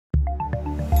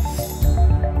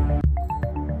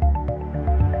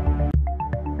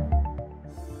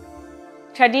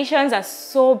Traditions are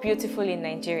so beautiful in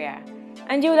Nigeria,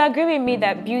 and you will agree with me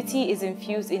that beauty is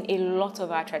infused in a lot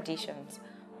of our traditions,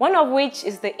 one of which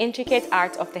is the intricate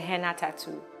art of the henna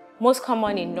tattoo, most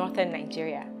common in northern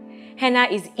Nigeria. Henna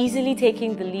is easily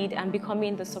taking the lead and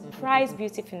becoming the surprise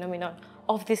beauty phenomenon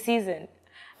of the season.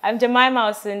 I'm Jemima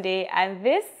Osunde, and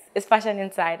this is Fashion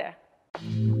Insider.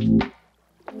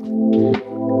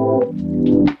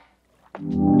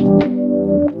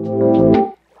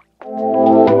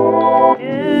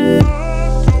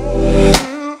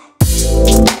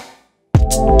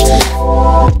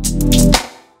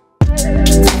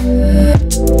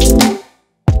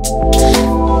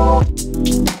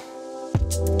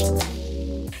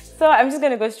 So I'm just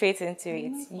going to go straight into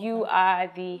it. You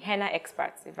are the henna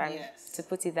expert, if I'm to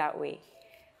put it that way.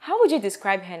 How would you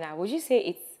describe henna? Would you say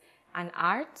it's an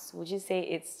art? Would you say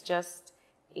it's just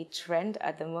a trend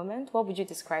at the moment? What would you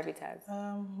describe it as?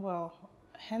 Well,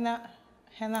 henna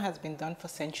has been done for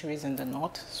centuries in the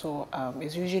north, so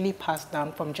it's usually passed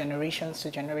down from generations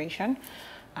to generation,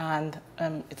 and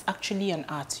it's actually an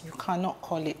art. You cannot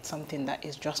call it something that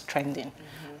is just trending.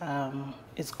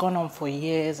 It's gone on for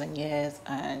years and years,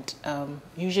 and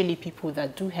usually people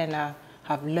that do henna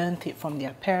have learned it from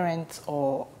their parents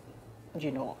or,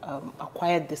 you know,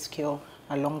 acquired the skill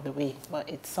along the way, but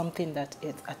it's something that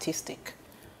is artistic.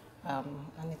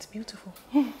 And it's beautiful.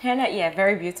 Henna, yeah,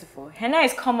 very beautiful. Henna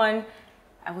is common,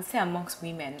 I would say, amongst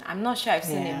women. I'm not sure I've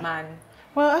seen a man.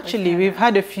 Well, actually, we've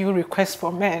had a few requests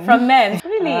from men. From men?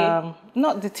 Really?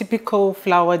 Not the typical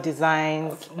flower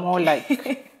designs, more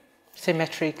like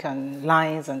symmetric and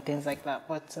lines and things like that.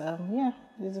 But yeah,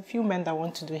 there's a few men that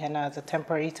want to do henna as a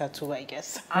temporary tattoo, I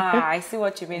guess. I see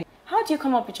what you mean. How do you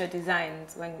come up with your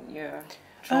designs when you're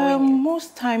drawing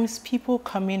most times people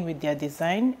come in with their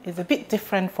design. It's a bit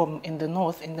different from in the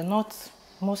north. In the north,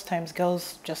 most times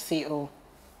girls just say, oh,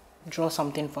 draw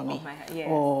something for me,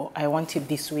 or I want it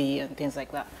this way and things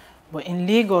like that. But in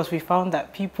Lagos, we found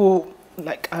that people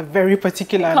like are very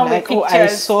particular, like, oh, I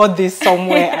saw this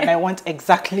somewhere and I want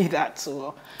exactly that.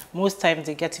 So most times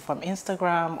they get it from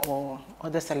Instagram or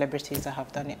other celebrities that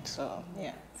have done it. So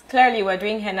yeah. Clearly, we're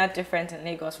doing henna different in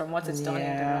Lagos from what it's done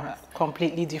in the north.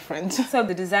 Completely different. So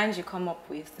the designs you come up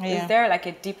with, is there like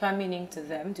a deeper meaning to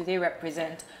them? Do they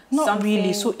represent something? Not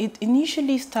really. So it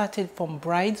initially started from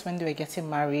brides when they were getting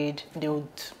married. They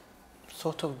would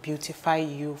sort of beautify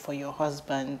you for your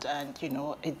husband, and you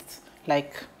know, it's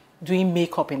like doing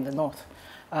makeup in the north.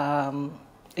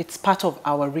 It's part of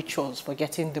our rituals for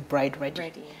getting the bride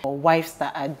ready. Or wives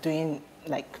that are doing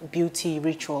like beauty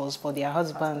rituals for their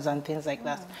husbands and things like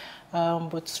that.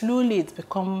 But slowly it's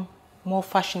become more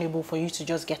fashionable for you to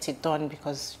just get it done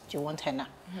because you want henna.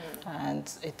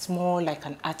 And it's more like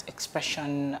an art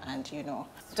expression, and you know.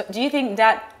 Do you think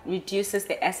that reduces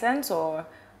the essence or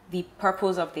the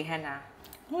purpose of the henna?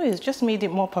 No, it's just made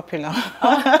it more popular.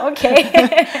 Oh, okay.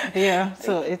 Yeah,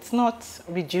 so it's not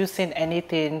reducing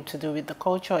anything to do with the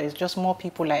culture. It's just more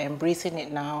people are embracing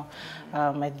it now.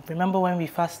 I remember when we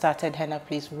first started Henna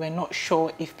Place, we were not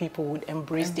sure if people would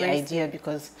embrace the idea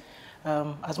because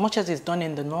as much as it's done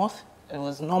in the north, it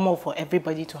was normal for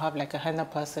everybody to have like a henna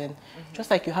person,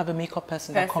 just like you have a makeup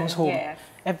person that comes home.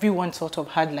 Everyone sort of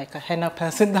had like a henna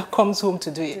person that comes home to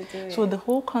do it. So the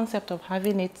whole concept of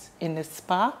having it in a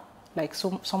spa, like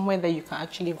somewhere that you can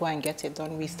actually go and get it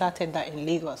done. We started that in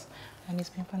Lagos, and it's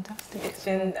been fantastic. It's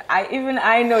been, even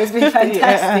I know it's been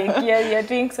fantastic. Yeah, you're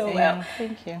doing so well.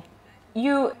 Thank you.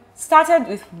 You started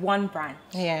with one branch.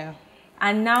 Yeah.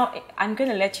 And now I'm going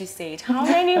to let you say it. How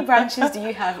many branches do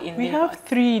you have in Lagos? We have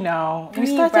 3 now. We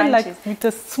started branches. like with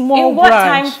a small In what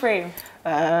branch. time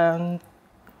frame?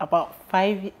 About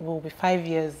 5, will be 5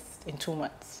 years in 2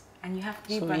 months. And you have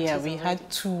 3 branches yeah, we had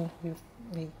 2.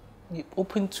 We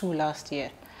opened 2 last year.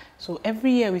 So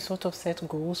every year we sort of set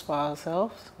goals for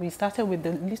ourselves. We started with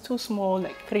the little small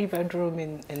like 3-bedroom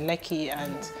in Lekki,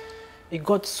 and it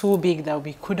got so big that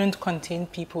we couldn't contain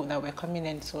people that were coming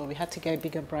in. So we had to get a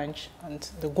bigger branch, and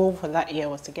the goal for that year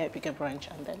was to get a bigger branch,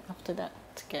 and then after that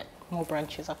to get more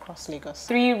branches across Lagos.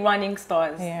 3 running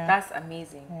stores. Yeah. That's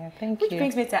amazing. Yeah, thank you. Which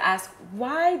brings me to ask,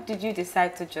 why did you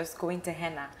decide to just go into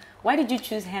henna? Why did you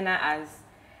choose henna as,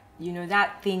 you know,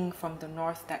 that thing from the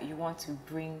north that you want to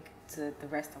bring to the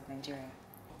rest of Nigeria?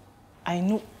 I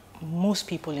know most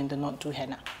people in the north do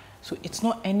henna. So it's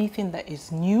not anything that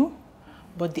is new,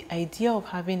 but the idea of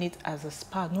having it as a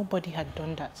spa, nobody had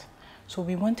done that. So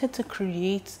we wanted to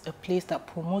create a place that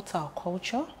promotes our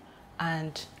culture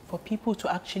and for people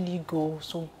to actually go.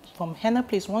 So from Henna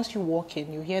Place, once you walk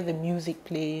in, you hear the music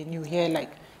playing, you hear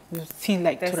like, you see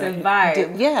like... There's a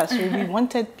vibe. Yeah, so we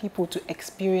wanted people to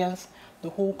experience the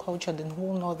whole culture, the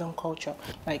whole northern culture.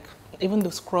 Like even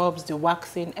the scrubs, the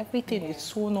waxing, everything is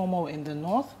so normal in the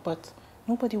north, but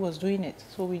nobody was doing it.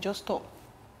 So we just thought,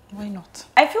 why not?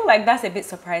 I feel like that's a bit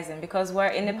surprising because we're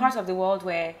in a part of the world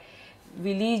where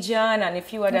religion and a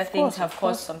few other things have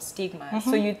caused some stigma.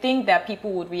 So you think that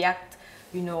people would react,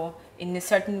 you know, in a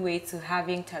certain way to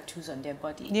having tattoos on their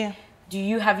body. Yeah.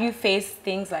 Have you faced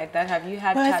things like that? Have you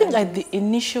had Well, I challenges? think at the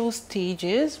initial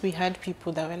stages, we had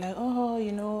people that were like, oh,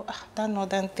 you know, that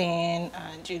northern thing,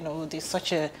 and, you know, there's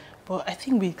such a... But I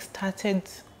think we started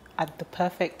at the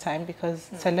perfect time because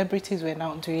celebrities were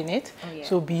now doing it. Oh, yeah.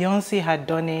 So Beyonce had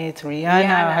done it,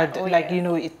 Rihanna had, you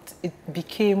know, it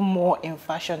became more in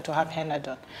fashion to have henna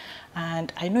done.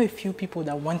 And I know a few people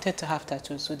that wanted to have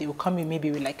tattoos, so they would come in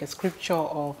maybe with like a scripture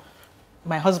or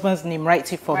my husband's name,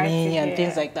 write it for me, and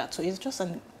things like that. So it's just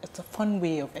it's a fun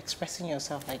way of expressing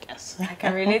yourself, I guess. I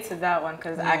can relate to that one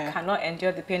because I cannot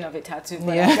endure the pain of a tattoo,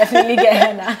 but I definitely get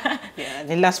henna. Yeah,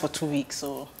 and it lasts for 2 weeks,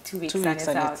 so 2 weeks, and it's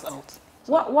out. So.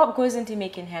 What goes into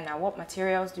making henna? What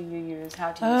materials do you use?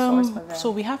 How do you source for them? So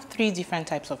we have 3 different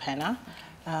types of henna.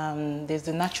 There's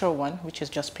the natural one, which is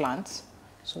just plants.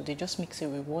 So they just mix it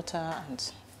with water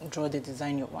and draw the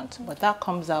design you want. But that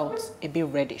comes out a bit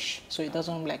reddish. So it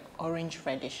doesn't like orange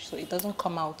reddish. So it doesn't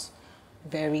come out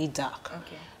very dark.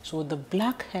 Okay. So the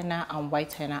black henna and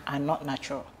white henna are not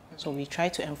natural. So we try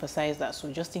to emphasize that.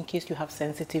 So just in case you have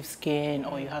sensitive skin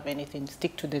or you have anything,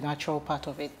 stick to the natural part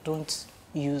of it. Don't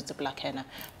use the black henna.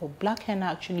 But black henna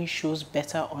actually shows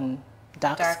better on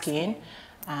dark skin.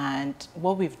 And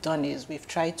what we've done is we've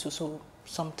tried to, so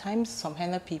sometimes some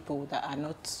henna people that are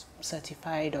not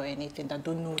certified or anything, that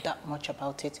don't know that much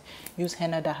about it, use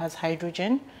henna that has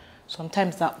hydrogen.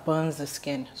 Sometimes that burns the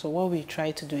skin. So what we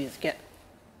try to do is get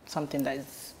something that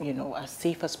is, you know, as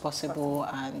safe as possible.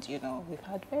 And, you know, we've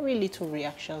had very little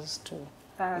reactions to...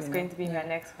 That was going to be my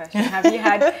next question. Have you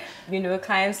had, you know,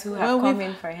 clients who have come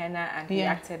in for henna and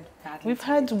reacted badly? We've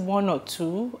had 1 or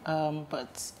 2,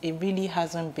 but it really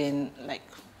hasn't been like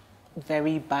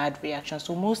very bad reactions.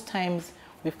 So most times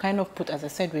we've kind of put, as I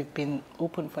said, we've been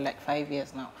open for like 5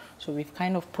 years now. So we've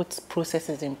kind of put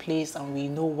processes in place and we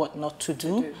know what not to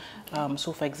do.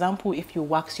 So for example, if you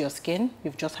wax your skin,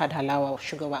 you've just had halawa or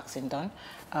sugar waxing done,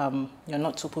 you're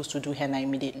not supposed to do henna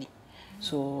immediately.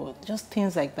 So just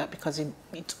things like that, because it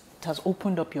has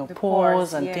opened up your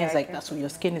pores and things like that. So your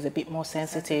skin is a bit more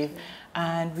sensitive.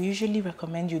 And we usually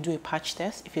recommend you do a patch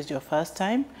test if it's your first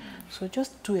time. So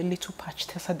just do a little patch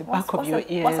test at the back of your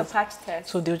ears. What's a patch test?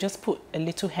 So they'll just put a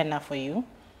little henna for you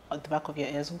at the back of your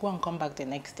ears. Go and come back the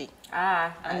next day.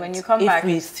 And when you come back, if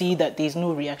we see that there's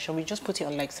no reaction, we just put it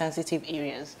on like sensitive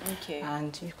areas. Okay.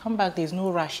 And you come back, there's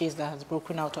no rashes that has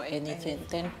broken out or anything,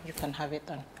 then you can have it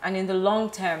done. And in the long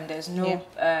term, there's no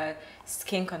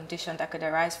skin condition that could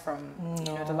arise from you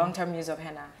know, the long-term use of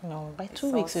henna? No, by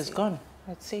 2 weeks it's gone.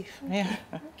 It's safe. Yeah.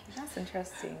 Okay, that's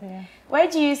interesting. Yeah. Where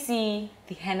do you see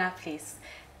the henna place?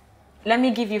 Let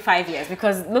me give you 5 years,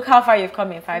 because look how far you've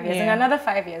come in 5 years. In another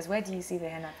 5 years, where do you see the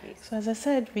henna place? So as I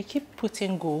said, we keep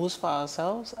putting goals for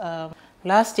ourselves.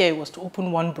 Last year it was to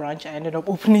open 1 branch. I ended up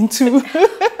opening 2.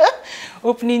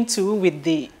 Opening 2 with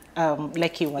the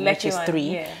Lekki one, which is 3.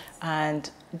 Yes. And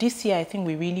this year I think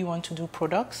we really want to do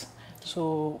products.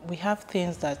 So we have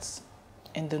things that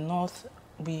in the north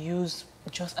we use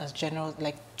just as general,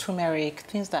 like turmeric,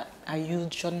 things that are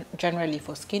used generally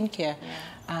for skincare,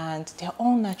 and they're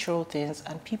all natural things,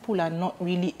 and people are not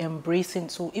really embracing.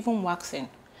 So even waxing,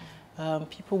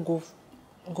 people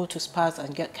go to spas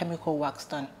and get chemical wax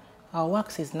done. Our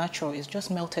wax is natural; it's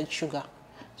just melted sugar.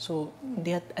 So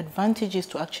the advantage is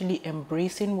to actually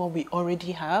embracing what we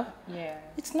already have. Yeah,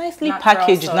 it's nicely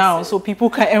packaged now, so people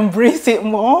can embrace it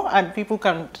more, and people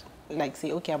can like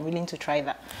say, okay, I'm willing to try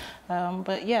that.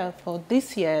 But yeah, for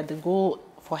this year, the goal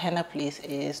for Henna Place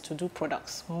is to do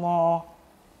products more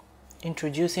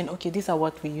introducing, okay, these are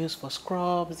what we use for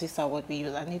scrubs, these are what we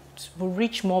use, and it will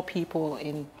reach more people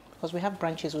because we have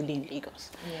branches only in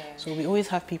Lagos. Yeah. So we always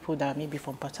have people that maybe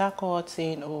from Port Harcourt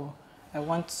saying, oh, I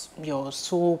want your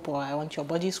soap or I want your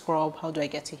body scrub, how do I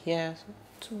get it here?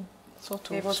 So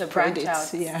sort of able to branch out,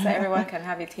 so everyone can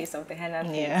have a taste of the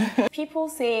henna. Yeah. People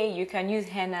say you can use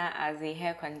henna as a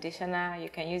hair conditioner, you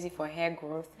can use it for hair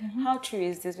growth. How true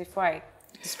is this before I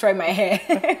destroy my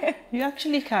hair? You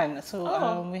actually can.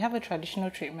 So we have a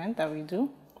traditional treatment that we do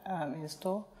in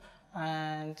store,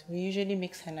 and we usually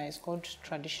mix henna. It's called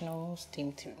traditional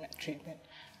steam treatment.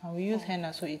 And we use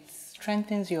henna, so it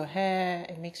strengthens your hair,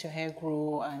 it makes your hair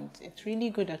grow, and it's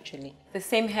really good actually. The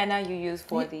same henna you use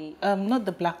for the... not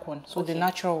the black one, so the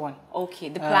natural one. Okay,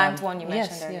 the plant one you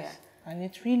mentioned earlier. Yes, and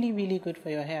it's really, really good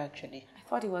for your hair actually. I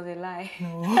thought it was a lie.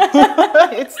 No,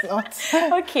 it's not.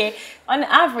 Okay, on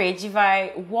average, if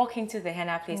I walk into the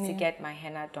henna place to get my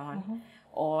henna done,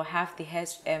 or have the hair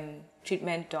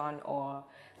treatment done, or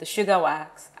the sugar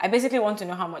wax, I basically want to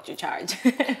know how much you charge.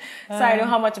 So I know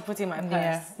how much to put in my purse.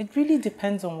 Yeah, it really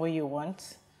depends on what you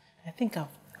want. I think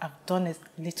I've done a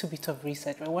little bit of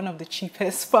research. We're one of the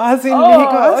cheapest spas in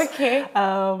Lagos. Okay.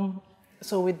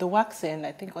 So with the waxing,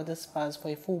 I think other spas for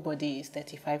a full body is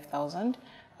 35,000.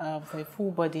 For a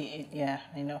full body,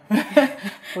 I know.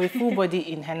 For a full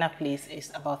body in Henna Place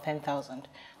is about 10,000.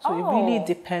 So it really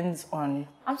depends on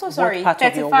what part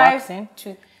of your waxing.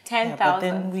 To 10,000. But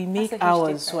then we make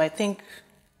ours, so I think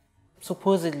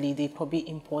supposedly they probably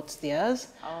import theirs.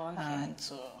 Oh, okay. And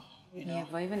so, you know. Yeah,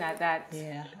 but even at that.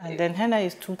 Yeah, and then henna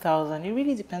is 2,000. It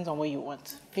really depends on what you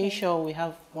want. Facial, we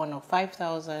have one of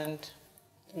 5,000. It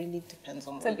really depends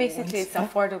on what you want. So basically it's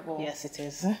affordable. Yes, it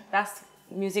is. That's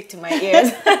music to my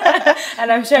ears.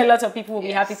 And I'm sure a lot of people will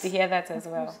be happy to hear that as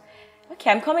well. Okay,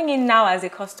 I'm coming in now as a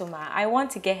customer. I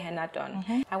want to get henna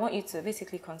done. I want you to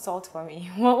basically consult for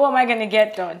me. What am I going to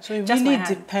get done? So it really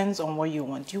depends on what you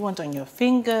want. Do you want on your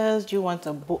fingers? Do you want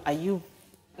a bow? Are you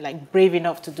like brave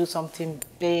enough to do something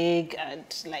big and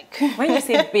like... When you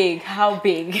say big, how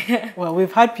big? Well,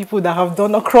 we've had people that have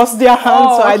done across their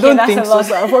hands, so I don't think so.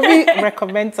 So I'll probably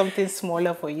recommend something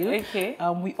smaller for you. Okay.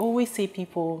 We always say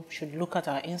people should look at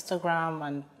our Instagram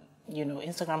and, you know,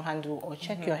 Instagram handle, or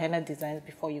check your henna designs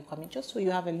before you come in, just so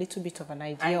you have a little bit of an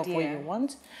idea of what you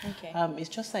want. Okay. It's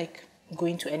just like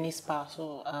going to any spa.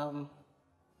 So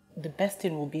the best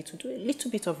thing will be to do a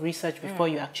little bit of research before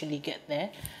you actually get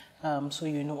there. So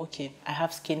you know, okay, I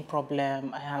have skin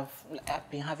problem,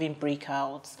 I've been having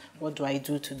breakouts, what do I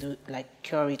do to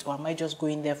cure it? Or am I just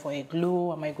going there for a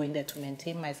glow? Am I going there to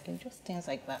maintain my skin? Just things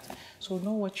like that. So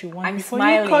know what you want. I'm before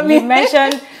smiling. You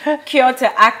mentioned cure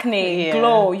to acne,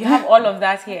 glow. You have all of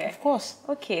that here. Of course.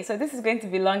 Okay, so this is going to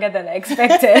be longer than I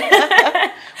expected.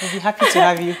 We'll be happy to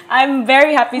have you. I'm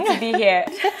very happy to be here.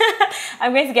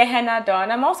 I'm going to get henna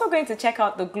done. I'm also going to check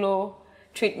out the glow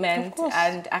treatment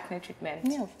and acne treatment.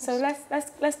 Yeah, so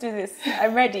let's do this.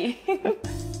 I'm ready.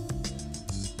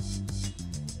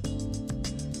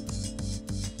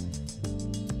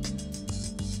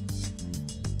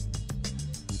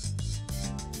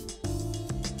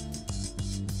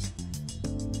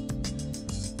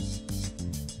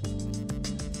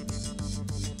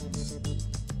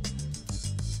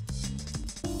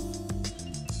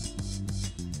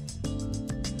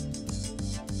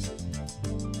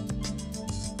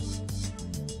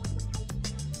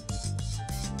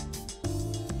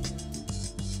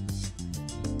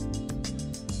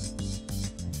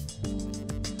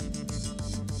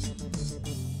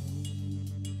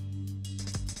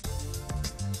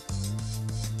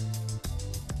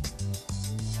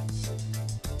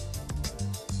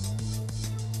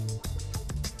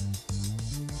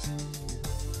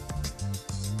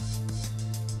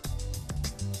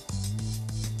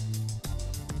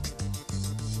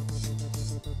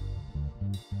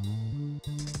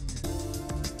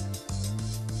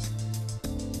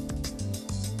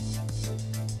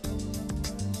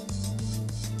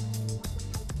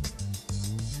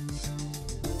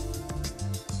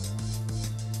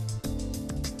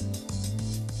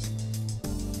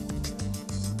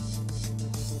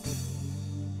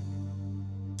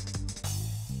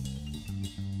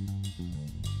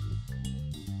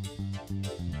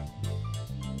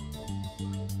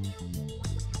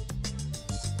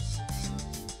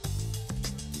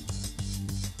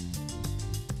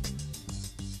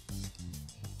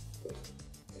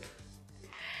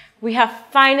 We have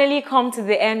finally come to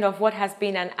the end of what has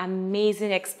been an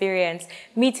amazing experience,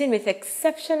 meeting with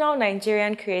exceptional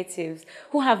Nigerian creatives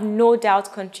who have no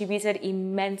doubt contributed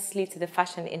immensely to the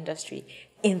fashion industry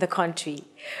in the country.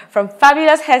 From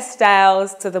fabulous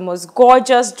hairstyles to the most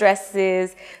gorgeous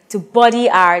dresses to body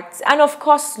art and of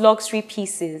course luxury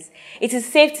pieces, it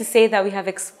is safe to say that we have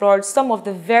explored some of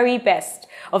the very best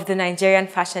of the Nigerian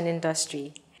fashion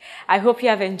industry. I hope you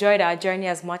have enjoyed our journey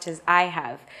as much as I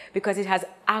have, because it has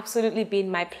absolutely been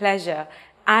my pleasure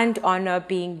and honor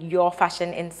being your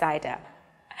fashion insider.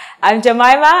 I'm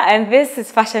Jemima, and this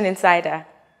is Fashion Insider.